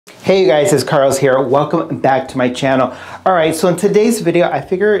Hey guys, it's Carlos here. Welcome back to my channel. All right, so in today's video, I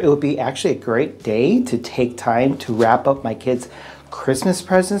figure it would be actually a great day to take time to wrap up my kids' Christmas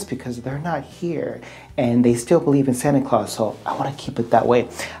presents because they're not here and they still believe in Santa Claus, so I want to keep it that way.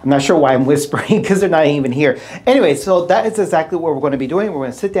 I'm not sure why I'm whispering because they're not even here. Anyway, so that is exactly what we're going to be doing. We're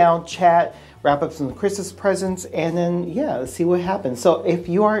going to sit down, chat, wrap up some Christmas presents, and then, yeah, let's see what happens. So if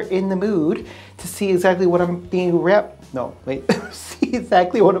you are in the mood to see exactly what I'm being see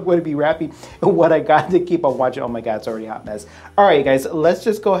exactly what I'm going to be wrapping and what I got to keep on watching. Oh my God, it's already a hot mess. All right, guys, let's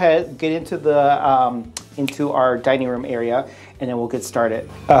just go ahead, get into the into our dining room area, and then we'll get started.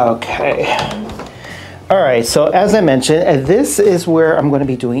 Okay. All right, so as I mentioned, this is where I'm going to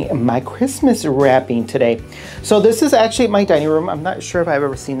be doing my Christmas wrapping today. So this is actually my dining room. I'm not sure if I've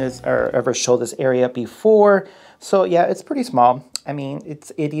ever seen this or ever showed this area before. So yeah, it's pretty small. I mean,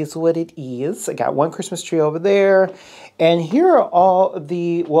 it is what it is. I got one Christmas tree over there. And here are all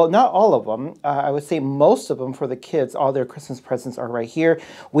the, well, not all of them. I would say most of them for the kids. All their Christmas presents are right here.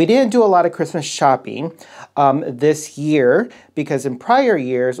 We didn't do a lot of Christmas shopping this year because in prior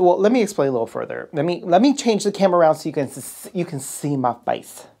years, well, let me explain a little further. Let me change the camera around so you can see my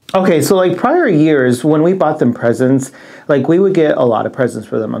face. Okay, so like prior years when we bought them presents, like we would get a lot of presents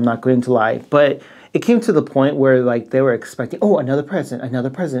for them. I'm not going to lie, but it came to the point where like they were expecting, oh, another present, another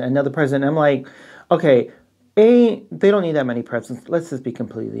present, another present. And I'm like, okay, A, they don't need that many presents. Let's just be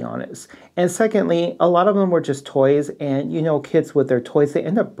completely honest. And secondly, a lot of them were just toys. And you know, kids with their toys, they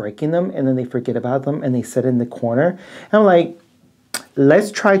end up breaking them and then they forget about them and they sit in the corner. And I'm like,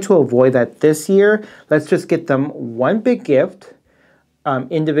 let's try to avoid that this year. Let's just get them one big gift.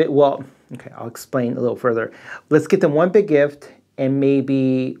 Well, okay, I'll explain a little further. Let's get them one big gift and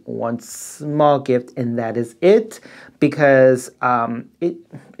maybe one small gift, and that is it, because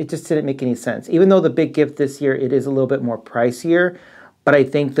it just didn't make any sense. Even though the big gift this year, it is a little bit more pricier, but I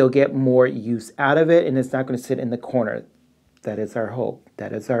think they'll get more use out of it, and it's not going to sit in the corner. That is our hope.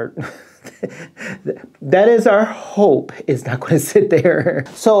 That is our that is our hope. It's not going to sit there.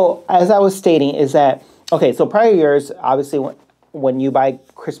 So as I was stating, is that okay? So prior years, obviously, when you buy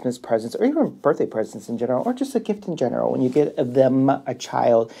Christmas presents or even birthday presents in general, or just a gift in general, when you get them a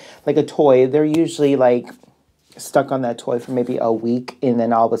child, like a toy, they're usually like stuck on that toy for maybe a week, and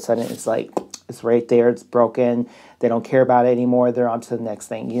then all of a sudden it's like, it's right there, it's broken, they don't care about it anymore, they're on to the next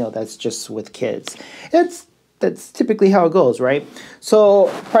thing. You know, that's just with kids. That's typically how it goes, right? So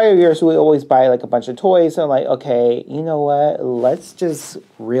prior years, we always buy like a bunch of toys and like, okay, you know what? Let's just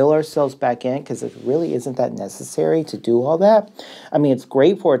reel ourselves back in because it really isn't that necessary to do all that. I mean, it's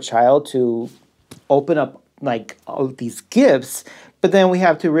great for a child to open up like all of these gifts, but then we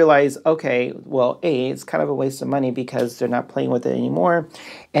have to realize, okay, well, A, it's kind of a waste of money because they're not playing with it anymore.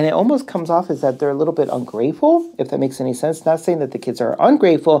 And it almost comes off as that they're a little bit ungrateful, if that makes any sense. Not saying that the kids are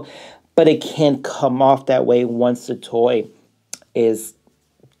ungrateful, but it can come off that way once the toy is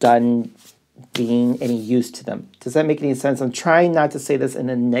done being any use to them. Does that make any sense? I'm trying not to say this in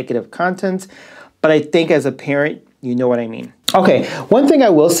a negative content, but I think as a parent, you know what I mean. Okay, one thing I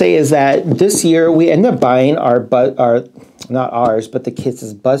will say is that this year we ended up buying not ours, but the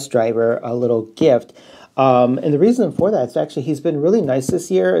kids' bus driver a little gift. And the reason for that is actually he's been really nice this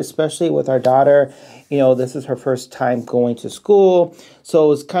year, especially with our daughter. You know, this is her first time going to school.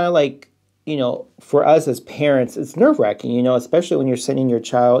 So it's kind of like, you know, for us as parents, it's nerve-wracking, you know, especially when you're sending your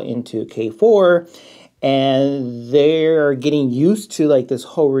child into K4 and they're getting used to like this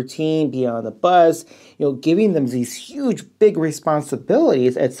whole routine, being on the bus, you know, giving them these huge, big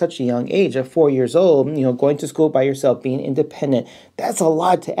responsibilities at such a young age, at 4 years old, you know, going to school by yourself, being independent. That's a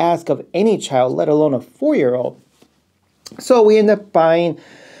lot to ask of any child, let alone a 4-year-old. So we end up buying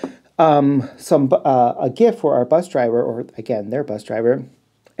a gift for our bus driver, or again, their bus driver,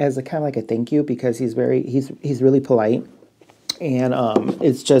 as a kind of like a thank you, because he's really polite. And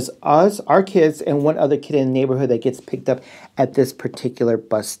it's just us, our kids, and one other kid in the neighborhood that gets picked up at this particular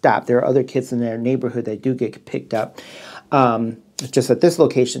bus stop. There are other kids in their neighborhood that do get picked up. Just at this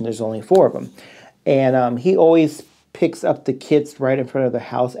location, there's only 4 of them. And he always picks up the kids right in front of the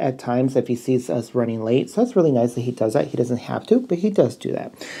house at times if he sees us running late. So that's really nice that he does that. He doesn't have to, but he does do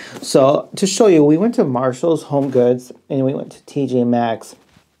that. So to show you, we went to Marshall's Home Goods, and we went to TJ Maxx.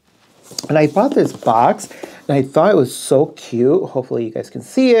 And I bought this box, and I thought it was so cute. Hopefully you guys can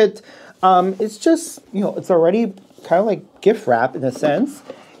see it. It's just, you know, it's already kind of like gift wrap in a sense.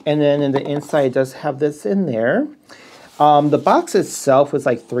 And then in the inside, it does have this in there. The box itself was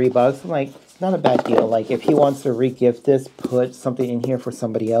like $3. I'm like, it's not a bad deal. Like, if he wants to re-gift this, put something in here for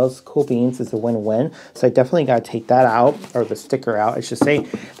somebody else, cool beans, is a win-win. So I definitely got to take that out, or the sticker out, I should say.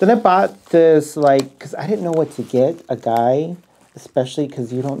 Then I bought this, like, because I didn't know what to get a guy especially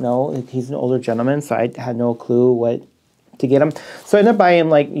because you don't know. He's an older gentleman, so I had no clue what to get him. So I ended up buying him,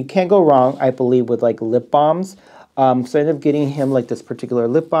 like, you can't go wrong, I believe, with like lip balms. So I ended up getting him like this particular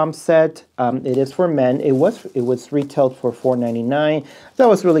lip balm set. It is for men. It was retailed for $4.99. That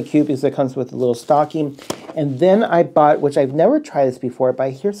was really cute because it comes with a little stocking. And then I bought, which I've never tried this before, but I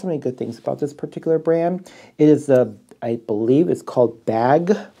hear so many good things about this particular brand. It is I believe it's called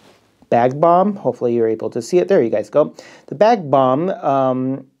Bag Bomb. Hopefully you're able to see it. There you guys go. The Bag Bomb.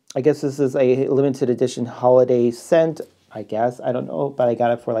 I guess this is a limited edition holiday scent. I guess I don't know, but I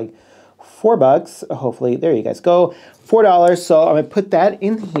got it for like $4. Hopefully, there you guys go. $4. So I'm gonna put that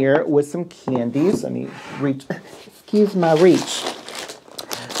in here with some candies. Let me reach. Excuse my reach.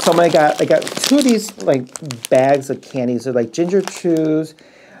 So I got 2 of these like bags of candies. They're like ginger chews.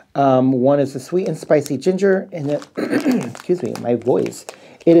 One is the sweet and spicy ginger, and then excuse me, my voice.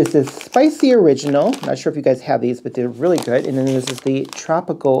 It is the spicy original. Not sure if you guys have these, but they're really good. And then this is the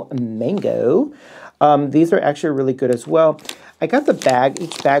tropical mango. These are actually really good as well. I got the bag.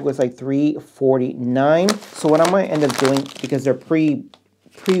 Each bag was like $3.49. So what I'm going to end up doing, because they're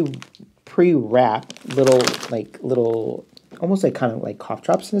pre-wrapped, little, almost like kind of like cough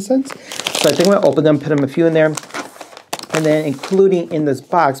drops in a sense. So I think I'm going to open them, put them a few in there, and then including in this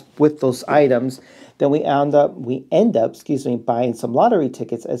box with those items, then we end up, excuse me, buying some lottery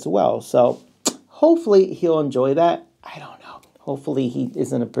tickets as well. So hopefully he'll enjoy that. I don't know. Hopefully he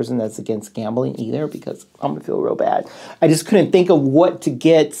isn't a person that's against gambling either, because I'm gonna feel real bad. I just couldn't think of what to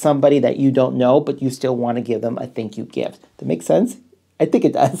get somebody that you don't know, but you still want to give them a thank you gift. That makes sense? I think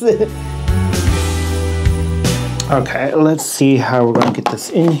it does. Okay, let's see how we're gonna get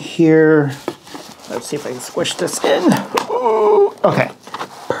this in here. Let's see if I can squish this in. Ooh, okay,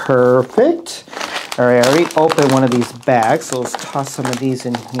 perfect. All right, I already opened one of these bags, so let's toss some of these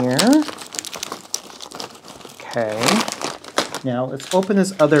in here. Okay. Now, let's open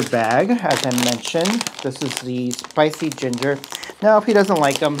this other bag. As I mentioned, this is the spicy ginger. Now, if he doesn't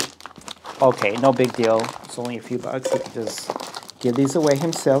like them, okay, no big deal. It's only a few bucks. He can just give these away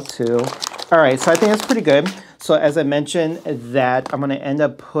himself, too. All right, so I think that's pretty good. So, as I mentioned, that I'm going to end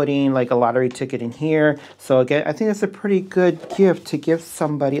up putting, like, a lottery ticket in here. So, again, I think that's a pretty good gift to give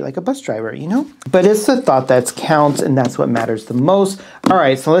somebody, like a bus driver, you know? But it's the thought that counts, and that's what matters the most. All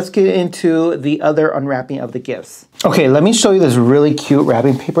right, so let's get into the other unwrapping of the gifts. Okay, let me show you this really cute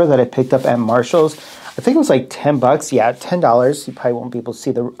wrapping paper that I picked up at Marshall's. I think it was like 10 bucks. Yeah, $10. You probably won't be able to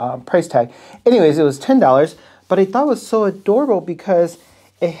see the price tag. Anyways, it was $10. But I thought it was so adorable because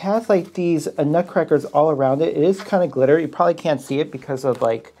it has like these nutcrackers all around it. It is kind of glitter. You probably can't see it because of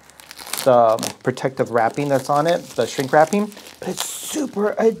like the protective wrapping that's on it, the shrink wrapping. But it's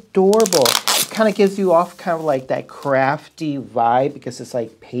super adorable. It kind of gives you off kind of like that crafty vibe because it's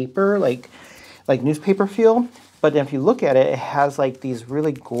like paper, like newspaper feel. But then if you look at it, it has like these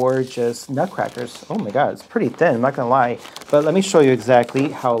really gorgeous nutcrackers. Oh my God, it's pretty thin, I'm not gonna lie. But let me show you exactly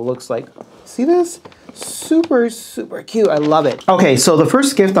how it looks like. See this? Super, super cute. I love it. Okay, so the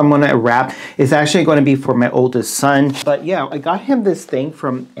first gift I'm gonna wrap is actually gonna be for my oldest son. But yeah, I got him this thing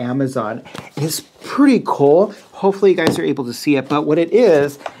from Amazon. It's pretty cool. Hopefully you guys are able to see it. But what it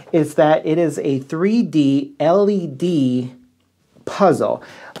is that it is a 3D LED puzzle,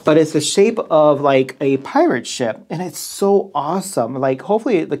 but it's the shape of like a pirate ship, and it's so awesome. Like,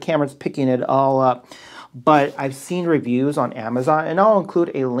 hopefully the camera's picking it all up, but I've seen reviews on Amazon, and I'll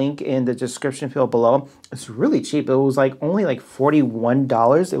include a link in the description field below. It's really cheap. It was like only like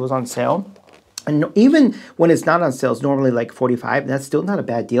 $41. It was on sale. And even when it's not on sale, it's normally like $45. That's still not a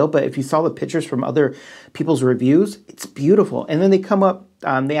bad deal. But if you saw the pictures from other people's reviews, it's beautiful. And then they come up,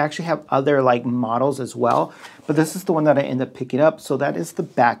 they actually have other like models as well. But this is the one that I end up picking up. So that is the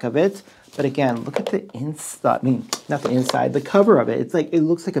back of it. But again, look at the inside, I mean, not the inside, the cover of it. It's like, it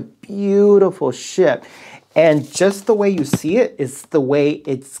looks like a beautiful ship. And just the way you see it is the way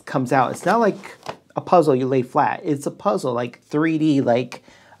it comes out. It's not like a puzzle you lay flat. It's a puzzle, like 3D, like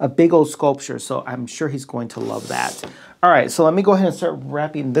a big old sculpture. So I'm sure he's going to love that. All right, so let me go ahead and start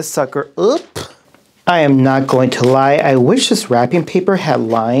wrapping this sucker up. I am not going to lie. I wish this wrapping paper had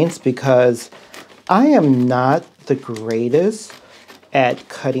lines because I am not the greatest at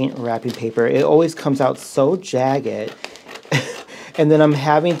cutting wrapping paper. It always comes out so jagged. And then I'm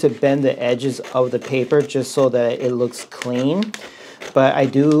having to bend the edges of the paper just so that it looks clean. But I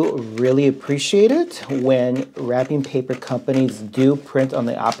do really appreciate it when wrapping paper companies do print on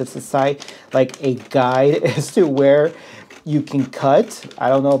the opposite side, like a guide as to where you can cut. I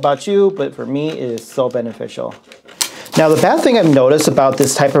don't know about you, but for me, it is so beneficial. Now, the bad thing I've noticed about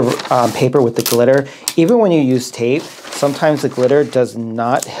this type of paper with the glitter, even when you use tape, sometimes the glitter does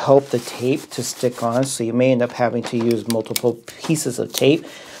not help the tape to stick on, so you may end up having to use multiple pieces of tape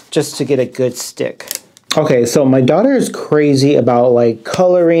just to get a good stick. Okay, so my daughter is crazy about like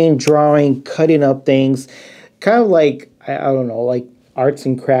coloring, drawing, cutting up things, kind of like, I don't know, like arts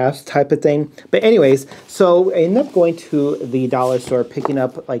and crafts type of thing. But anyways, so I ended up going to the dollar store picking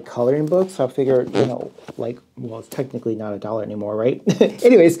up like coloring books. So I figured, you know, like, well, it's technically not $1 anymore, right?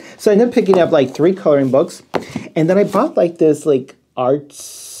 Anyways, so I ended up picking up like 3 coloring books, and then I bought like this like art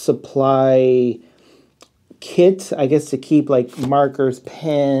supply kit, I guess, to keep like markers,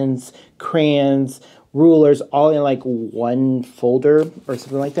 pens, crayons, rulers, all in like one folder or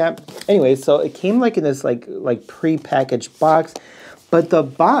something like that. Anyway, so it came like in this like pre-packaged box, but the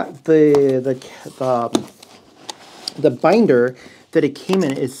binder that it came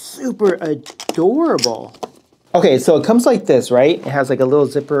in is super adorable. Okay, so it comes like this, right? It has like a little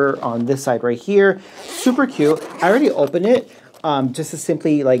zipper on this side right here. Super cute. I already opened it just to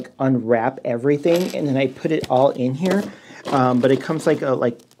simply like unwrap everything, and then I put it all in here. But it comes like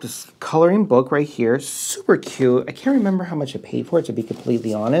this coloring book right here. Super cute. I can't remember how much I paid for it, to be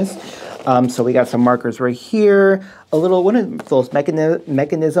completely honest. So we got some markers right here. A little one of those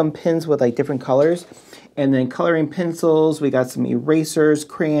mechanism pins with like different colors. And then coloring pencils. We got some erasers,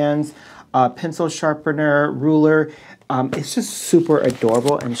 crayons, pencil sharpener, ruler. It's just super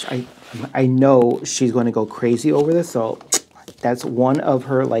adorable. And I know she's going to go crazy over this. So that's one of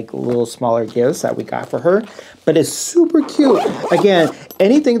her like little smaller gifts that we got for her, but it's super cute. Again,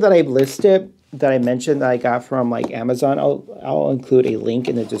 anything that I've listed that I mentioned that I got from like Amazon, I'll include a link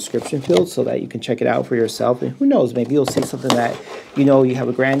in the description field so that you can check it out for yourself. And who knows, maybe you'll see something that, you know, you have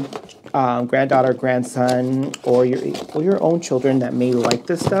a granddaughter, grandson, or your own children that may like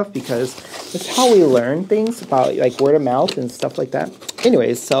this stuff, because it's how we learn things about like word of mouth and stuff like that.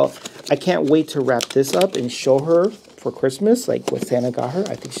 Anyways, so I can't wait to wrap this up and show her for Christmas, like what Santa got her.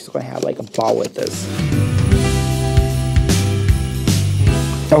 I think she's gonna have like a ball with this.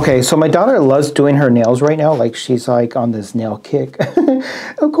 Okay, so my daughter loves doing her nails right now. Like she's like on this nail kick.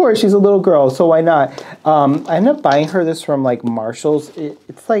 Of course, she's a little girl, so why not? I ended up buying her this from like Marshall's.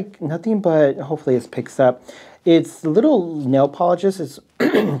 It's like nothing but, hopefully it picks up. It's little nail polishes. It's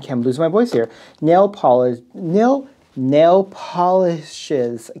can't lose my voice here. Nail polishes.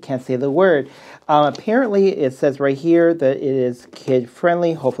 I can't say the word. Apparently, it says right here that it is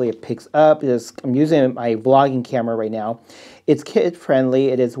kid-friendly. Hopefully, it picks up. I'm using my vlogging camera right now. It's kid-friendly.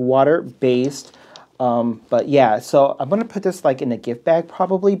 It is water-based. But yeah, so I'm going to put this like in a gift bag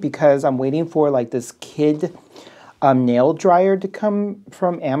probably, because I'm waiting for like this kid nail dryer to come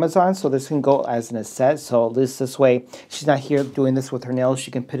from Amazon, so this can go as a set. So this way she's not here doing this with her nails, she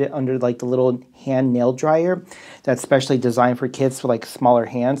can put it under like the little hand nail dryer that's specially designed for kids with like smaller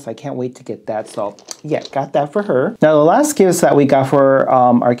hands. So I can't wait to get that. So yeah, got that for her. Now the last gifts that we got for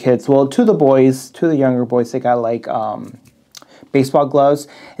our kids, well, to the younger boys, they got like baseball gloves,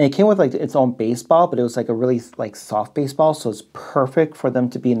 and it came with like its own baseball, but it was like a really like soft baseball, so it's perfect for them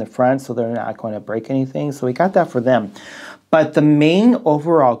to be in the front, so they're not going to break anything. So we got that for them. But the main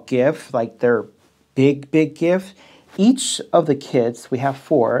overall gift, like their big gift, each of the kids, we have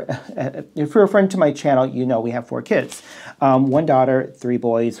 4. If you're a friend to my channel, you know we have 4 kids. 1 daughter, 3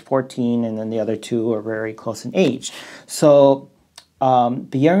 boys, 14, and then the other 2 are very close in age. So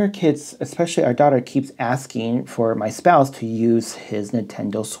the younger kids, especially our daughter, keeps asking for my spouse to use his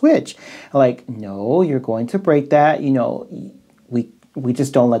Nintendo Switch. Like, no, you're going to break that. You know, we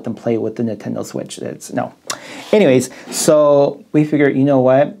just don't let them play with the Nintendo Switch. It's no. Anyways, so we figured, you know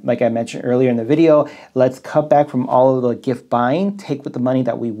what? Like I mentioned earlier in the video, let's cut back from all of the gift buying, take with the money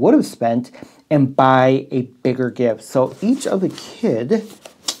that we would have spent, and buy a bigger gift. So each of the kid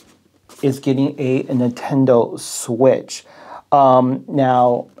is getting a Nintendo Switch.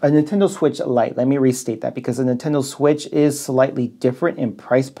 Now, a Nintendo Switch Lite, let me restate that, because the Nintendo Switch is slightly different in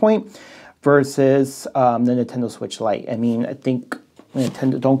price point versus the Nintendo Switch Lite. I mean, I think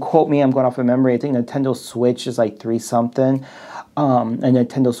Nintendo, don't quote me, I'm going off of memory, I think Nintendo Switch is like 3 something. And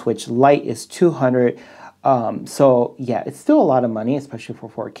Nintendo Switch Lite is 200. So yeah, it's still a lot of money, especially for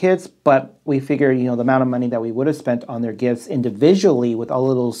 4 kids, but we figured, you know, the amount of money that we would have spent on their gifts individually with all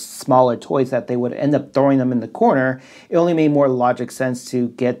little smaller toys that they would end up throwing them in the corner, it only made more logic sense to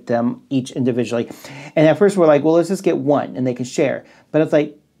get them each individually. And at first we're like, well, let's just get 1 and they can share. But it's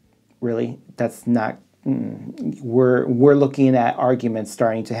like, really, that's not, we're looking at arguments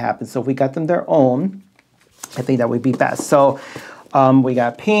starting to happen. So if we got them their own, I think that would be best. So We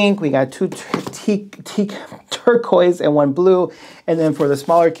got pink, we got two turquoise and one blue. And then for the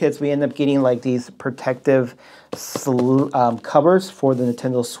smaller kids, we end up getting like these protective covers for the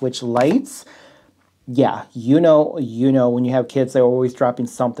Nintendo Switch Lites. Yeah, you know, when you have kids, they're always dropping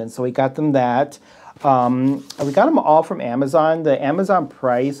something. So we got them that. We got them all from Amazon. The Amazon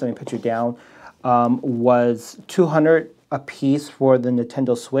price, let me put you down, was $200 a piece for the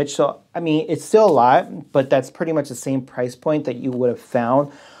Nintendo Switch. So, I mean, it's still a lot, but that's pretty much the same price point that you would have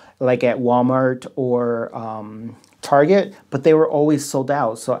found like at Walmart or Target, but they were always sold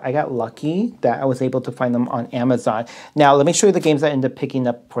out. So I got lucky that I was able to find them on Amazon. Now, let me show you the games I ended up picking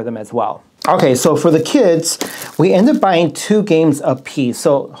up for them as well. Okay, so for the kids, we ended up buying 2 games a piece.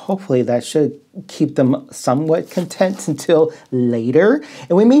 So hopefully that should keep them somewhat content until later.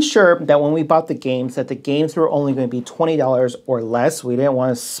 And we made sure that when we bought the games, that the games were only going to be $20 or less. We didn't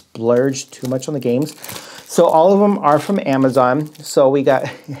want to splurge too much on the games. So all of them are from Amazon. So we got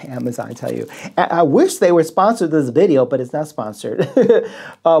Amazon, I tell you. I wish they were sponsored this video, but it's not sponsored.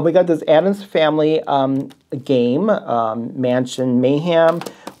 We got this Addams Family game, Mansion Mayhem.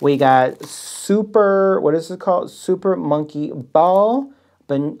 We got Super, what is it called? Super Monkey Ball,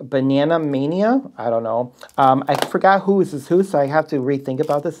 Banana Mania. I don't know. I forgot who is who, so I have to rethink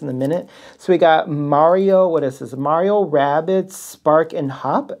about this in a minute. So we got Mario, what is this? Mario, Rabbids, Spark, and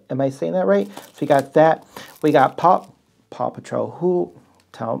Hop. Am I saying that right? So we got that. We got Paw Patrol.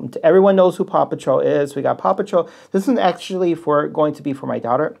 Everyone knows who Paw Patrol is. We got Paw Patrol. This is actually going to be for my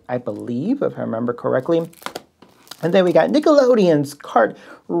daughter, I believe, if I remember correctly. And then we got Nickelodeon's Kart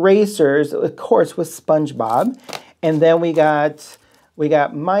Racers, of course, with SpongeBob. And then we got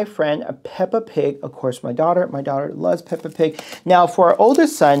my friend Peppa Pig, of course, my daughter. My daughter loves Peppa Pig. Now, for our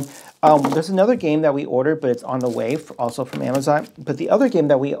oldest son, there's another game that we ordered, but it's on the way, also from Amazon. But the other game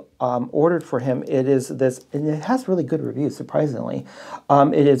that we ordered for him, it is this, and it has really good reviews, surprisingly.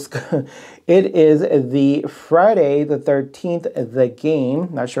 It is the Friday the 13th, the game.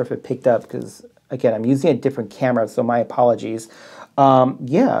 Not sure if it picked up because, again, I'm using a different camera, so my apologies.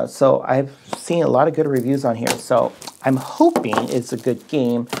 Yeah, so I've seen a lot of good reviews on here, so I'm hoping it's a good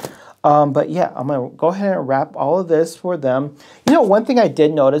game. But yeah, I'm going to go ahead and wrap all of this for them. You know, one thing I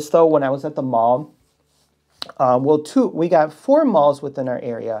did notice, though, when I was at the mall, we got 4 malls within our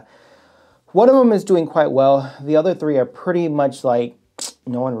area. One of them is doing quite well. The other 3 are pretty much like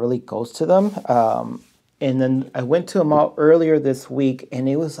no one really goes to them. And then I went to a mall earlier this week, and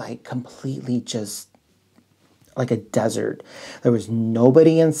it was like completely just like a desert. There was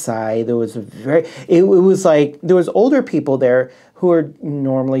nobody inside. There was it was like there was older people there who are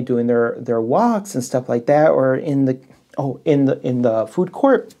normally doing their walks and stuff like that, or in the food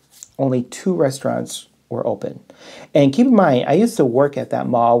court. Only 2 restaurants were open. And keep in mind, I used to work at that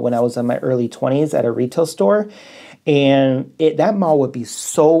mall when I was in my early 20s at a retail store. And that mall would be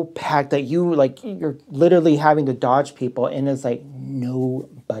so packed that you're literally having to dodge people, and it's like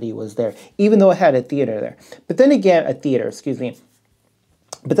nobody was there, even though it had a theater there. But then again, But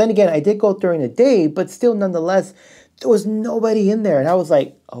then again, I did go during the day, but still, nonetheless, there was nobody in there, and I was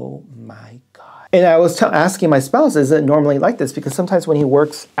like, oh my God. And I was asking my spouse, is it normally like this? Because sometimes when he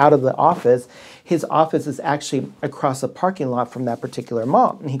works out of the office, his office is actually across a parking lot from that particular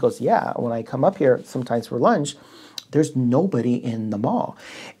mall. And he goes, yeah, when I come up here sometimes for lunch, there's nobody in the mall.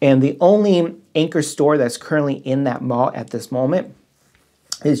 And the only anchor store that's currently in that mall at this moment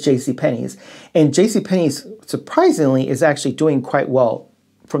is JCPenney's. And JCPenney's, surprisingly, is actually doing quite well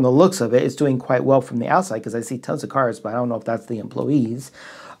from the looks of it. It's doing quite well from the outside because I see tons of cars, but I don't know if that's the employees.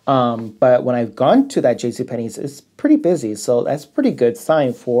 But when I've gone to that JCPenney's, it's pretty busy. So that's a pretty good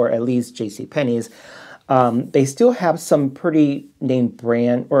sign for at least JCPenney's. They still have some pretty name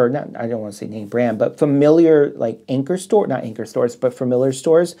brand, or not, I don't want to say name brand, but familiar, like not anchor stores, but familiar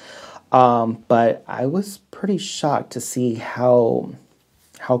stores. But I was pretty shocked to see how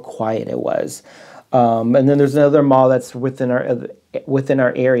quiet it was. And then there's another mall that's within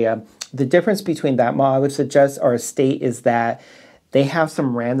our area. The difference between that mall, I would suggest, or state, is that they have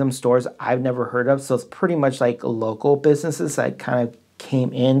some random stores I've never heard of. So it's pretty much like local businesses that kind of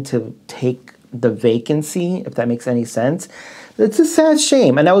came in to take the vacancy, if that makes any sense. It's a sad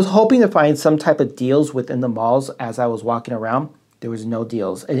shame. And I was hoping to find some type of deals within the malls as I was walking around. There was no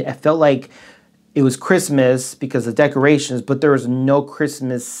deals. I felt like it was Christmas because of decorations, but there was no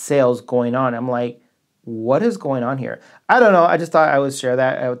Christmas sales going on. I'm like, what is going on here? I don't know. I just thought I would share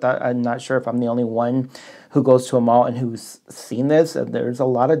that. I'm not sure if I'm the only one who goes to a mall and who's seen this. There's a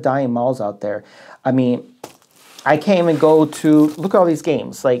lot of dying malls out there. I mean, I can't even go to, look at all these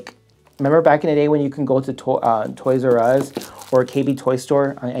games. Like, remember back in the day when you can go to Toys R Us or KB Toy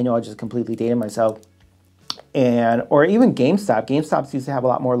Store? I know I just completely dated myself. and or even GameStop. GameStop used to have a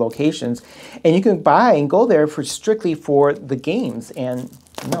lot more locations, and you can buy and go there for strictly for the games. And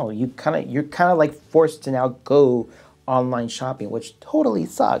no, you're kind of like forced to now go online shopping, which totally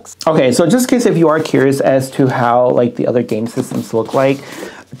sucks. Okay, so just in case if you are curious as to how like the other game systems look like,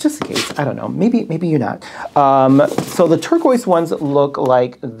 just in case, I don't know, maybe you're not. So the turquoise ones look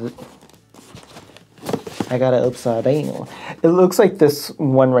like I got it upside down. It looks like this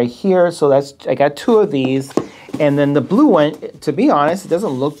one right here. So that's, I got 2 of these. And then the blue one, to be honest, it doesn't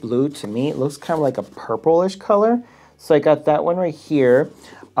look blue to me. It looks kind of like a purplish color. So I got that one right here.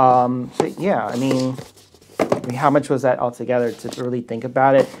 But yeah, I mean, how much was that altogether to really think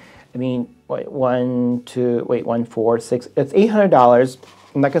about it? I mean, wait, 1, 4, 6, it's $800.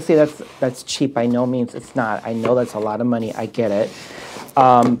 I'm not gonna say that's cheap. By no means it's not. I know that's a lot of money. I get it.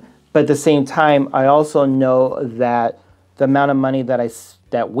 But at the same time, I also know that the amount of money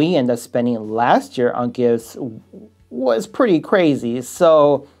that we ended up spending last year on gifts was pretty crazy.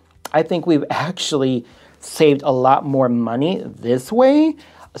 So I think we've actually saved a lot more money this way.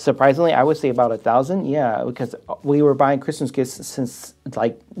 Surprisingly, I would say about $1,000. Yeah, because we were buying Christmas gifts since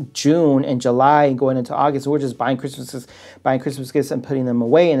like June and July and going into August. So we're just buying Christmas gifts and putting them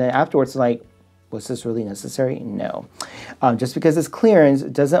away. And then afterwards, like, was this really necessary? No. Just because it's clearance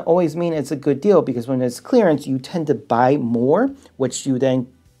doesn't always mean it's a good deal, because when it's clearance, you tend to buy more, which you then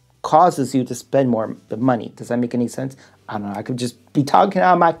causes you to spend more money. Does that make any sense? I don't know. I could just be talking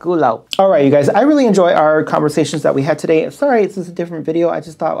out of my culo. All right, you guys. I really enjoy our conversations that we had today. Sorry, this is a different video. I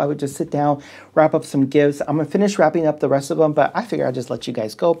just thought I would just sit down, wrap up some gifts. I'm going to finish wrapping up the rest of them, but I figure I'll just let you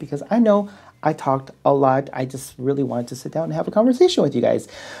guys go because I know I talked a lot. I just really wanted to sit down and have a conversation with you guys.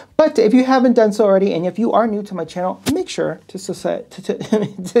 But if you haven't done so already, and if you are new to my channel, make sure to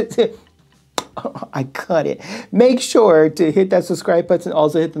I cut it. Make sure to hit that subscribe button.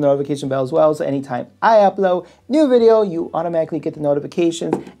 Also hit the notification bell as well. So anytime I upload new video, you automatically get the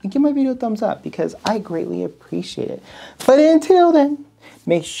notifications, and give my video a thumbs up because I greatly appreciate it. But until then,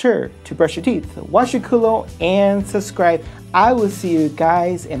 make sure to brush your teeth, wash your culo, and subscribe. I will see you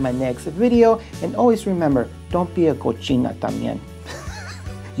guys in my next video. And always remember, don't be a cochina también.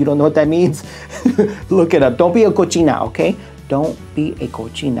 You don't know what that means? Look it up. Don't be a cochina, okay? Don't be a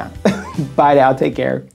cochina. Bye now. Take care.